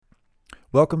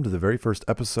Welcome to the very first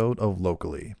episode of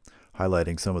Locally,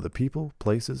 highlighting some of the people,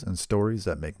 places, and stories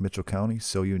that make Mitchell County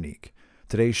so unique.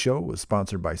 Today's show was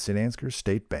sponsored by St. Ansgar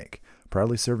State Bank,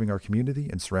 proudly serving our community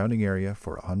and surrounding area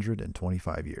for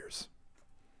 125 years.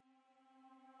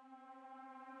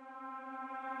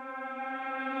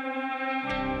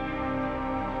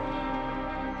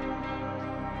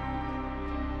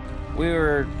 We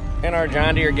were in our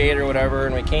John Deere gate or whatever,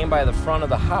 and we came by the front of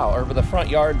the house, or the front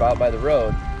yard out by the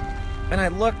road. And I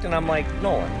looked, and I'm like,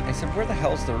 Nolan, I said, where the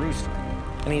hell's the rooster?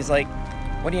 And he's like,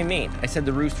 what do you mean? I said,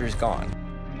 the rooster's gone.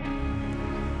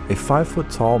 A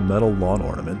 5-foot-tall metal lawn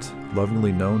ornament,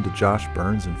 lovingly known to Josh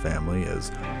Burns and family as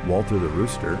Walter the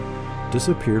Rooster,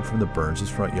 disappeared from the Burns'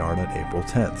 front yard on April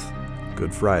 10th,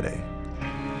 Good Friday.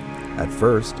 At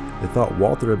first, they thought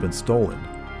Walter had been stolen,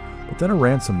 but then a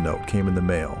ransom note came in the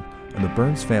mail, and the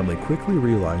Burns family quickly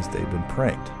realized they'd been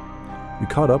pranked. We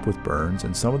caught up with Burns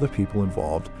and some of the people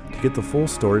involved to get the full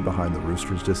story behind the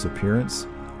rooster's disappearance,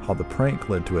 how the prank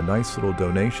led to a nice little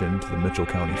donation to the Mitchell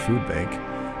County Food Bank,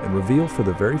 and reveal for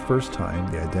the very first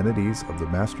time the identities of the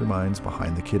masterminds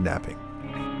behind the kidnapping.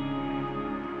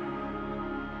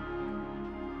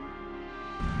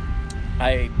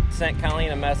 I sent Colleen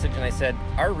a message, and I said,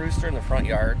 our rooster in the front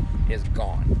yard is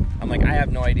gone. I'm like, I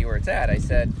have no idea where it's at. I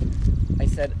said,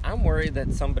 I'm worried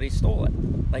that somebody stole it.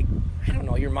 Like, I don't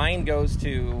know, your mind goes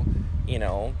to,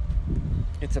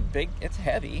 it's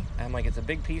heavy. I'm like, it's a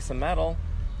big piece of metal.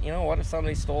 What if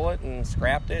somebody stole it and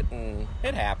scrapped it? And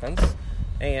it happens.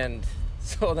 And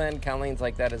so then Colleen's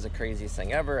like, that is the craziest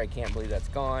thing ever. I can't believe that's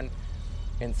gone.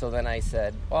 And so then I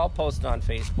said, well, I'll post on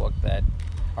Facebook that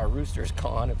our rooster's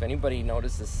gone. If anybody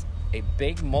notices a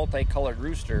big multicolored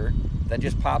rooster that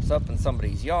just pops up in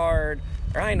somebody's yard,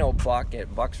 or I know Buck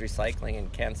at Buck's Recycling in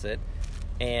Kensett.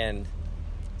 And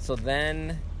so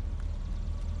then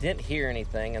didn't hear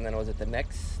anything, and then was it the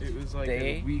next It was like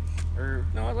day? a week or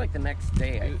No, it was like the next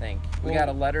day, I think. We got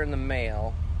a letter in the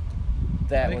mail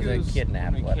that was a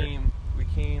kidnap letter. We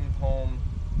came home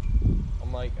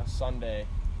on like a Sunday.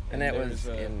 And that was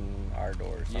in our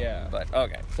door or something. Yeah. But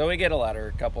okay. So we get a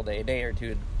letter a day or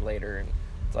two later, and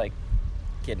it's like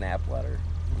kidnap letter.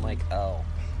 I'm like, oh,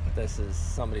 this is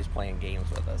somebody's playing games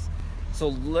with us. So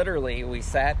literally we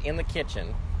sat in the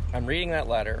kitchen. I'm reading that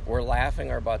letter. We're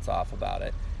laughing our butts off about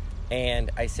it.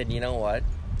 And I said, you know what?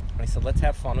 I said, let's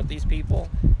have fun with these people.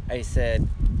 I said,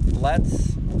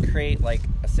 let's create like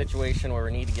a situation where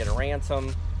we need to get a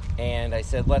ransom. And I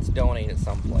said, let's donate it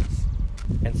someplace.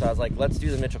 And so I was like, let's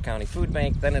do the Mitchell County Food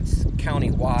Bank. Then it's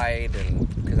county-wide.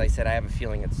 And because I said, I have a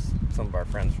feeling it's some of our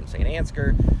friends from St.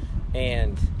 Ansgar.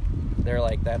 And they're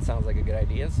like, that sounds like a good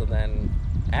idea. So then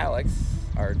Alex,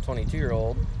 our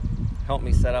 22-year-old, helped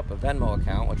me set up a Venmo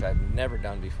account, which I've never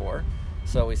done before.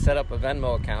 So we set up a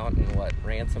Venmo account, and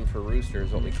Ransom for Rooster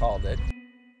is what we called it.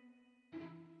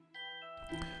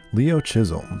 Leo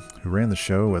Chisholm, who ran the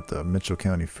show at the Mitchell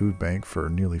County Food Bank for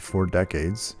nearly 4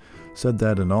 decades, said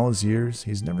that in all his years,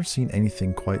 he's never seen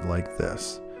anything quite like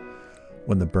this.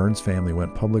 When the Burns family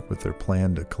went public with their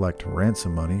plan to collect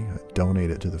ransom money and donate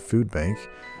it to the food bank,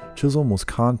 Chisholm was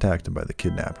contacted by the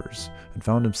kidnappers and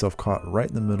found himself caught right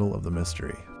in the middle of the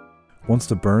mystery. Once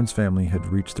the Burns family had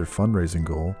reached their fundraising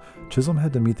goal, Chisholm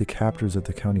had to meet the captors at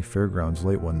the county fairgrounds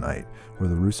late one night, where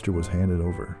the rooster was handed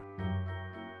over.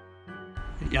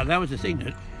 Yeah, that was the thing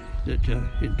that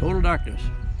in total darkness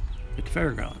at the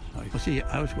fairgrounds.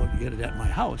 I was going to get it at my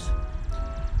house,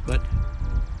 but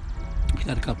I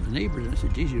got a couple of neighbors, and I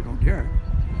said, geez, you don't dare.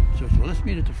 So I said, well, let's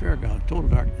meet at the fairground, total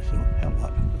darkness. So hell,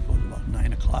 it was about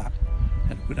 9 o'clock.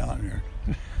 Had to go down there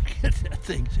and get that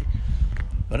thing, see.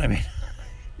 But I mean,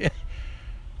 yeah.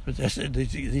 But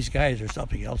these guys are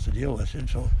something else to deal with. And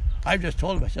so I just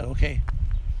told them, I said, okay.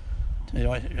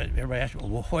 Everybody asked me,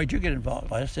 well, why'd you get involved?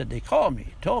 Well, I said, they called me,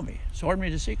 told me, swore me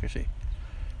to secrecy.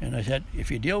 And I said, if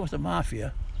you deal with the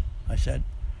mafia, I said,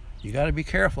 you got to be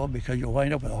careful because you'll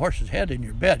wind up with a horse's head in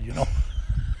your bed,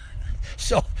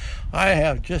 So I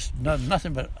have just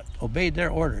nothing but obeyed their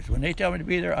orders. When they tell me to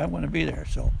be there, I want to be there.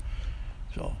 So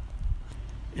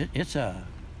it's a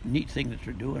neat thing that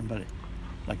they're doing, but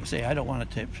like I say, I don't want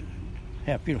to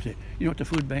have people say, you know what the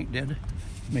food bank did?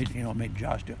 Made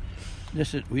Josh do.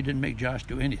 We didn't make Josh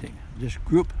do anything. This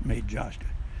group made Josh do.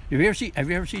 Have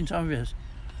you ever seen some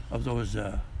of those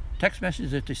text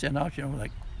messages that they send out?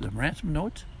 Like the ransom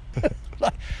notes.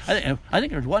 I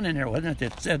think there's one in there, wasn't it,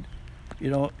 that said,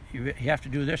 you have to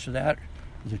do this or that,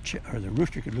 or the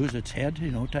rooster could lose its head,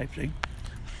 type thing.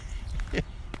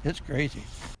 It's crazy.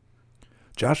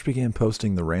 Josh began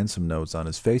posting the ransom notes on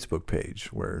his Facebook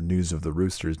page, where news of the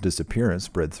rooster's disappearance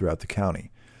spread throughout the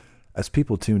county. As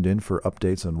people tuned in for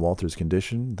updates on Walter's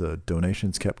condition, the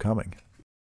donations kept coming.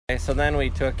 Okay, so then we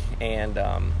took and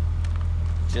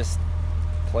just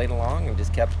played along and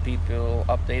just kept people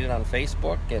updated on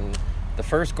Facebook. And the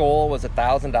first goal was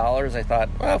 $1,000. I thought,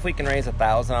 well, if we can raise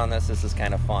 $1,000 on this is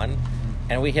kind of fun.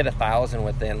 And we hit 1,000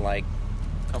 within like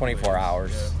 24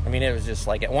 hours. Yeah. I mean, it was just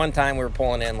like at one time we were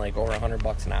pulling in like over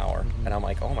 $100 an hour. Mm-hmm. And I'm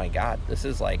like, oh my God, this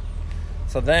is like.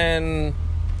 So then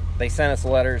they sent us a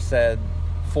letter, said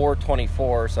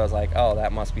 4/24. So I was like, oh,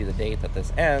 that must be the date that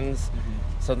this ends. Mm-hmm.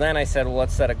 So then I said, well,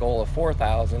 let's set a goal of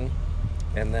 4,000.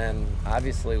 And then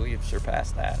obviously we've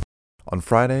surpassed that. On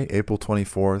Friday, April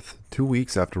 24th, 2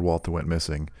 weeks after Walter went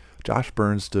missing, Josh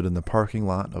Burns stood in the parking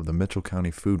lot of the Mitchell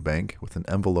County Food Bank with an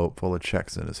envelope full of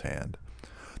checks in his hand.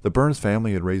 The Burns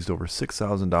family had raised over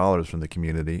 $6,000 from the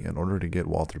community in order to get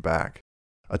Walter back.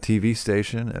 A TV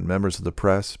station and members of the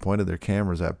press pointed their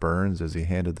cameras at Burns as he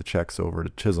handed the checks over to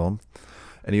Chisholm,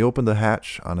 and he opened the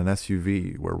hatch on an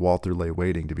SUV where Walter lay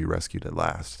waiting to be rescued at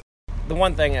last. The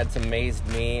one thing that's amazed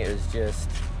me is just,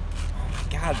 oh my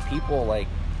God, people like,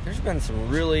 there's been some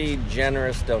really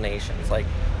generous donations, like,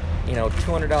 you know,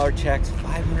 $200 checks,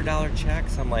 $500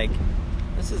 checks. I'm like,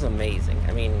 this is amazing.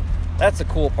 I mean, that's the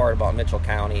cool part about Mitchell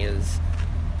County is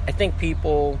I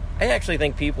actually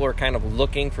think people are kind of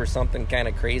looking for something kind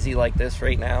of crazy like this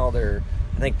right now. I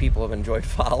think people have enjoyed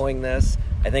following this.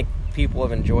 I think people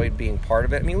have enjoyed being part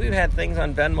of it. I mean, we've had things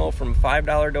on Venmo from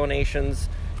 $5 donations,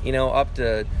 you know, up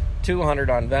to $200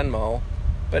 on Venmo,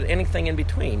 but anything in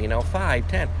between, you know, 5,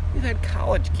 10. We've had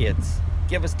college kids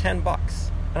give us $10. And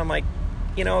I'm like,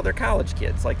 you know, they're college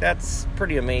kids. Like, that's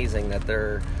pretty amazing that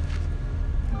they're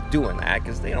doing that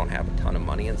because they don't have a ton of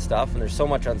money and stuff. And there's so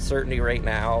much uncertainty right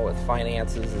now with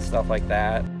finances and stuff like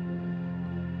that.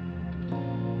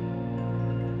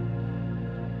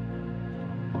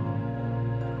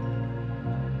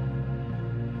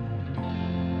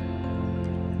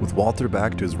 With Walter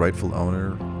back to his rightful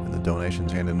owner and the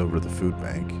donations handed over to the food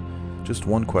bank, just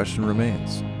one question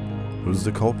remains. Who's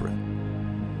the culprit?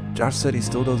 Josh said he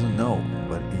still doesn't know,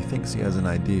 but he thinks he has an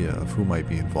idea of who might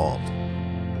be involved.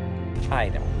 I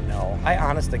don't know.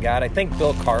 Honest to God, I think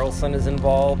Bill Carlson is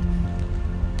involved,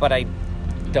 but I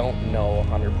don't know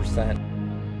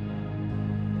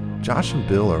 100%. Josh and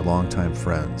Bill are longtime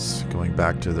friends, going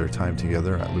back to their time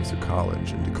together at Luther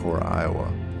College in Decorah,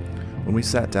 Iowa. When we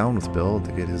sat down with Bill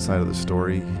to get his side of the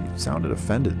story, he sounded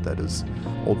offended that his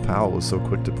old pal was so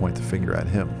quick to point the finger at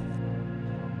him.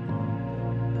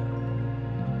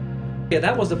 Yeah,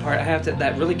 that was the part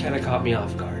that really kind of caught me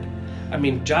off guard. I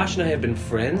mean, Josh and I have been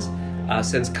friends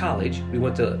since college. We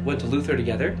went to Luther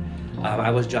together.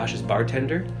 I was Josh's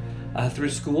bartender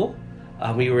through school.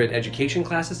 We were in education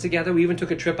classes together. We even took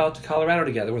a trip out to Colorado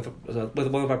together with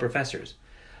one of our professors.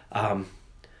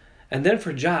 And then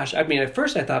for Josh, I mean, at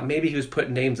first I thought maybe he was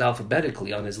putting names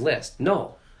alphabetically on his list.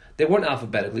 No, they weren't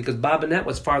alphabetically because Bob Annette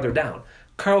was farther down.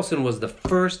 Carlson was the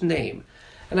first name.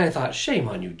 And I thought, shame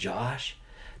on you, Josh.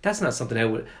 That's not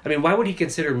something why would he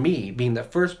consider me being the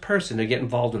first person to get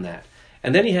involved in that?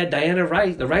 And then he had Diana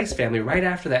Rice, the Rice family, right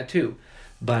after that too.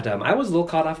 But I was a little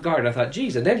caught off guard. I thought,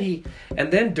 geez. And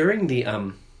then during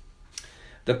the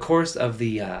course of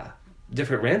the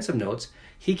different ransom notes,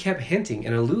 he kept hinting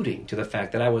and alluding to the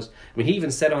fact that he even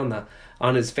said on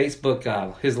his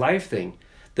Facebook, his live thing,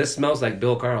 this smells like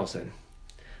Bill Carlson.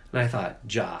 And I thought,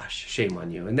 Josh, shame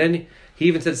on you. And then he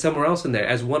even said somewhere else in there,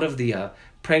 as one of the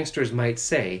pranksters might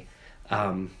say,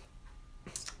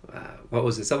 what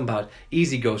was it? Something about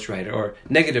easy ghostwriter or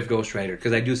negative ghostwriter,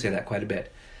 because I do say that quite a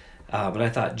bit. But I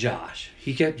thought, Josh,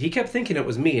 he kept thinking it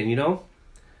was me, and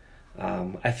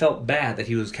I felt bad that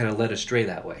he was kind of led astray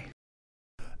that way.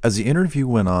 As the interview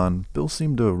went on, Bill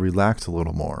seemed to relax a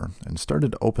little more and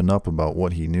started to open up about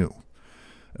what he knew.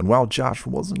 And while Josh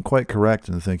wasn't quite correct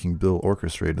in thinking Bill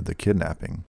orchestrated the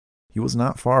kidnapping, he was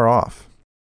not far off.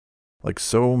 Like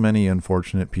so many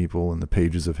unfortunate people in the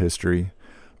pages of history,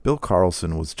 Bill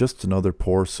Carlson was just another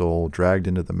poor soul dragged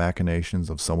into the machinations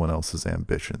of someone else's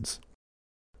ambitions.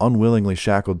 Unwillingly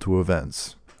shackled to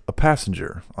events, a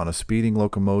passenger on a speeding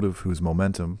locomotive whose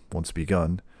momentum, once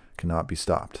begun, cannot be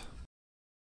stopped.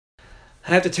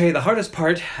 I have to tell you, the hardest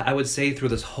part, I would say, through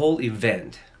this whole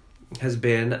event has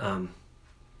been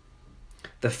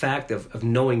the fact of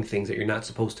knowing things that you're not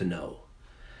supposed to know.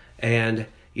 And,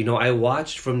 I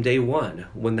watched from day one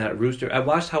when that rooster, I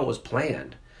watched how it was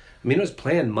planned. I mean, it was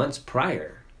planned months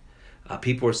prior.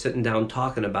 People were sitting down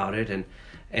talking about it.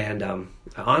 And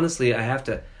honestly,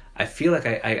 I feel like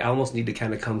I almost need to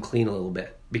kind of come clean a little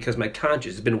bit because my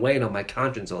conscience has been weighing on my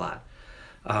conscience a lot.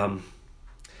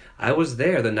 I was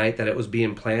there the night that it was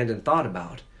being planned and thought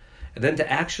about. And then to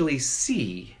actually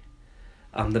see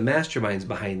the masterminds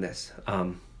behind this.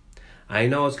 I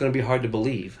know it's going to be hard to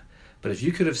believe, But if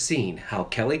you could have seen how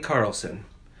Kelly Carlson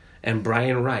and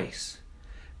Brian Rice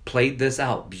played this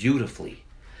out beautifully,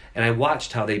 and I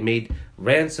watched how they made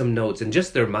ransom notes and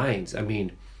just their minds. I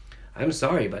mean, I'm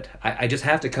sorry, but I just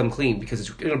have to come clean because it's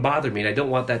going to bother me, and I don't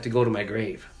want that to go to my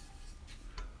grave.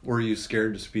 Were you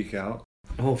scared to speak out?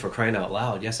 Oh, for crying out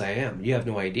loud, yes, I am. You have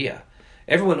no idea.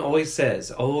 Everyone always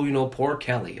says, oh, you know, poor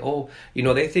Kelly. Oh, you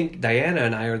know, they think Diana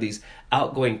and I are these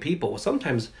outgoing people. Well,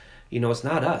 sometimes, you know, it's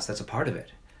not us. That's a part of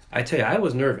it. I tell you, I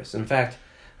was nervous. In fact,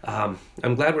 I'm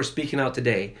glad we're speaking out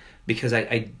today because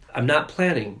I'm not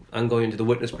planning on going into the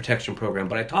witness protection program,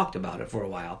 but I talked about it for a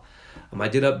while. I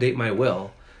did update my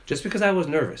will just because I was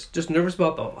nervous. Just nervous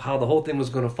about how the whole thing was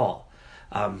going to fall.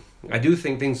 I do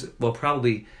think things will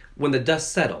probably, when the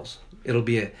dust settles, it'll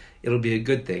be a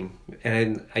good thing.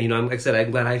 And you know, like I said,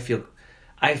 I'm glad I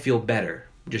feel better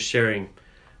just sharing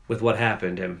with what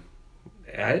happened, and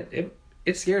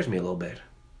it scares me a little bit.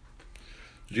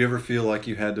 Did you ever feel like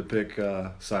you had to pick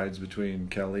sides between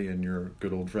Kelly and your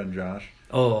good old friend Josh?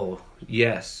 Oh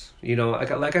yes, you know,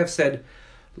 like I've said,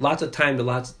 lots of time to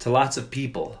lots of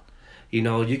people. You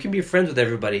know, you can be friends with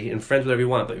everybody and friends with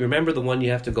everyone, but remember the one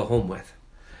you have to go home with.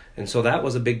 And so that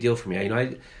was a big deal for me. You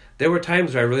know, there were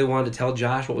times where I really wanted to tell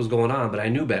Josh what was going on, but I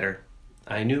knew better.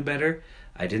 I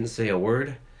didn't say a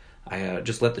word. I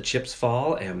just let the chips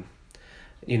fall, and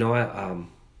you know,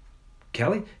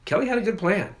 Kelly had a good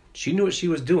plan. She knew what she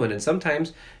was doing, and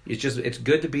sometimes it's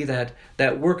good to be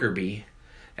that worker bee,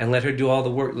 and let her do all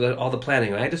the work, all the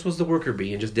planning. And I just was the worker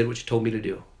bee and just did what she told me to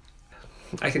do.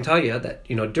 I can tell you that,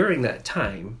 you know, during that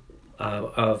time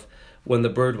of when the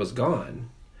bird was gone,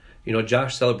 you know,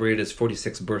 Josh celebrated his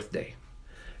 46th birthday.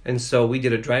 And so we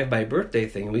did a drive-by birthday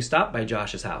thing, and we stopped by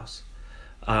Josh's house.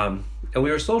 And we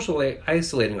were socially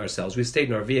isolating ourselves. We stayed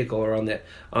in our vehicle or on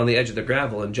the edge of the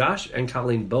gravel, and Josh and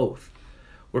Colleen both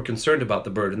were concerned about the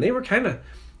bird. And they were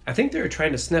I think they were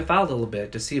trying to sniff out a little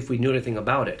bit to see if we knew anything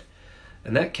about it.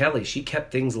 And that Kelly, she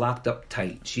kept things locked up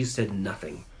tight. She said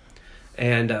nothing.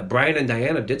 And Brian and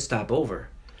Diana did stop over.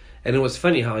 And it was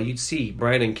funny how you'd see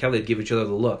Brian and Kelly give each other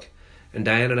the look. And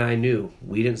Diana and I knew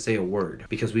we didn't say a word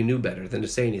because we knew better than to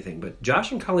say anything. But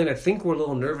Josh and Colleen, I think, were a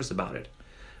little nervous about it.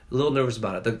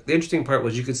 The interesting part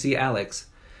was you could see Alex,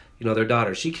 you know, their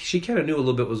daughter. She kind of knew a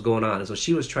little bit what was going on. And so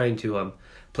she was trying to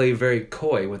play very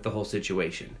coy with the whole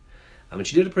situation. And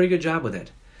she did a pretty good job with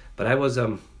it. But I was,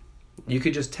 you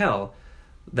could just tell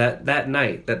that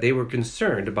night that they were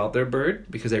concerned about their bird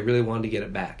because they really wanted to get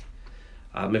it back.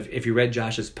 If you read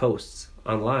Josh's posts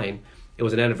online, it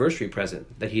was an anniversary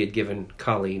present that he had given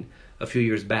Colleen a few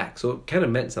years back. So it kind of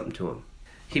meant something to him.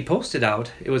 He posted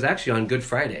out, it was actually on Good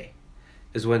Friday,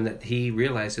 is when he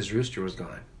realized his rooster was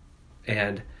gone.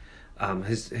 And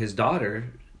his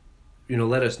daughter, you know,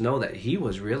 let us know that he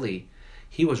was royally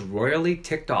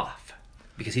ticked off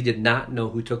because he did not know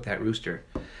who took that rooster.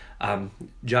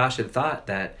 Josh had thought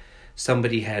that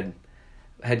somebody had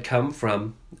come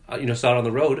from, saw it on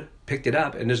the road, picked it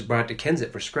up, and just brought it to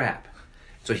Kensett for scrap.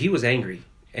 So he was angry,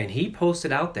 and he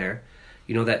posted out there,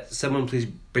 you know, that someone please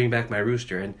bring back my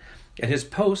rooster. And his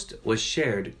post was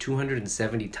shared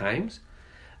 270 times,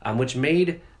 which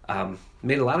made a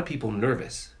lot of people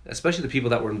nervous, especially the people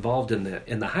that were involved in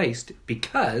the heist,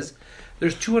 because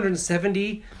there's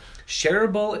 270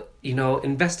 shareable, you know,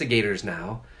 investigators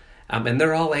now. And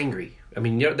they're all angry. I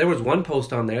mean, there was one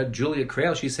post on there, Julia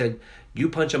Crail, she said, "You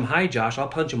punch him high, Josh, I'll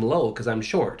punch him low because I'm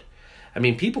short." I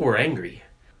mean, people were angry.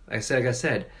 Like I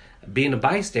said, being a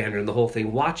bystander in the whole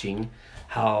thing, watching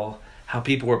how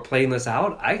people were playing this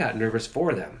out, I got nervous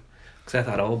for them. Because I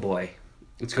thought, oh boy,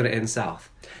 it's going to end south.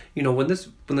 You know, when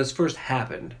this first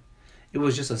happened, it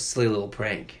was just a silly little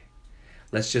prank.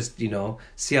 Let's just, you know,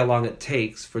 see how long it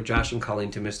takes for Josh and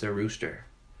Colleen to miss their rooster.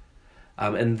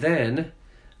 And then...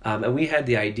 and we had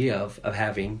the idea of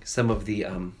having some of the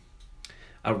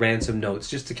ransom notes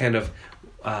just to kind of,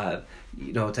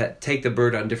 to take the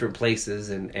bird on different places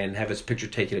and have his picture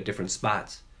taken at different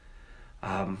spots.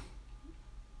 And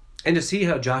to see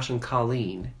how Josh and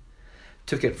Colleen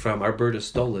took it from our bird is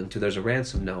stolen to there's a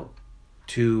ransom note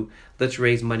to let's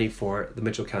raise money for the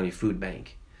Mitchell County Food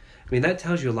Bank. I mean, that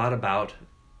tells you a lot about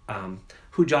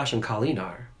who Josh and Colleen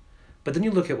are. But then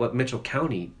you look at what Mitchell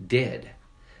County did.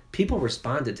 People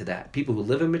responded to that. People who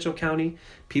live in Mitchell County,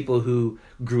 people who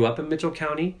grew up in Mitchell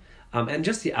County, and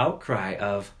just the outcry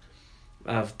of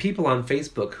people on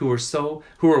Facebook who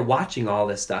were watching all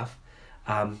this stuff,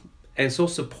 and so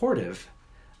supportive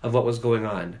of what was going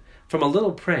on. From a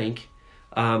little prank,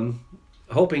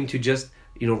 hoping to just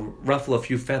ruffle a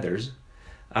few feathers,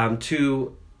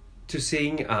 to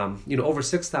seeing over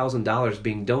 $6,000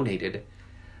 being donated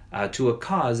to a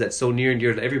cause that's so near and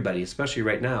dear to everybody, especially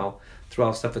right now, through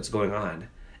all the stuff that's going on.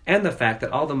 And the fact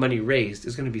that all the money raised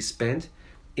is going to be spent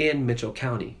in Mitchell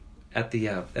County at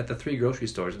the 3 grocery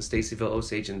stores in Stacyville,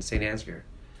 Osage, and St. Ansgar.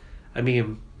 I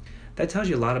mean, that tells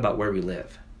you a lot about where we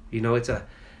live. You know,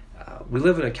 we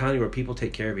live in a county where people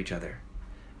take care of each other.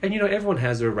 And, you know, everyone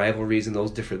has their rivalries and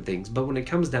those different things. But when it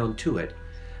comes down to it,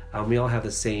 we all have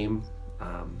the same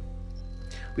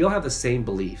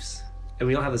beliefs. And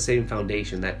we all have the same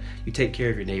foundation that you take care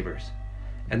of your neighbors.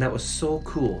 And that was so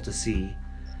cool to see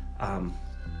how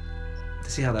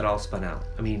that all spun out.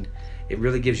 I mean, it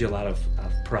really gives you a lot of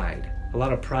pride. A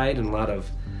lot of pride and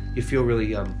you feel really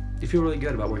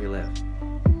good about where you live.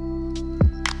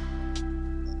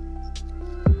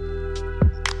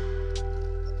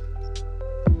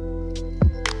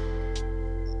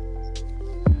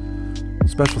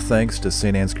 Special thanks to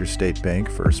St. Ansgar State Bank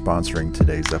for sponsoring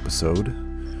today's episode.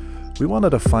 We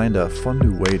wanted to find a fun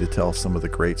new way to tell some of the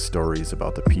great stories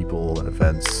about the people and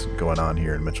events going on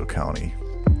here in Mitchell County.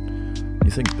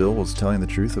 You think Bill was telling the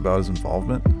truth about his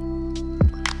involvement?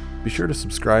 Be sure to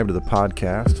subscribe to the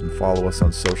podcast and follow us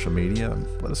on social media and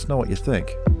let us know what you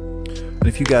think. And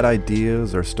if you got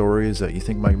ideas or stories that you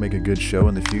think might make a good show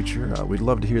in the future, we'd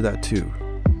love to hear that too.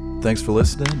 Thanks for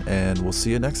listening, and we'll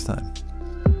see you next time.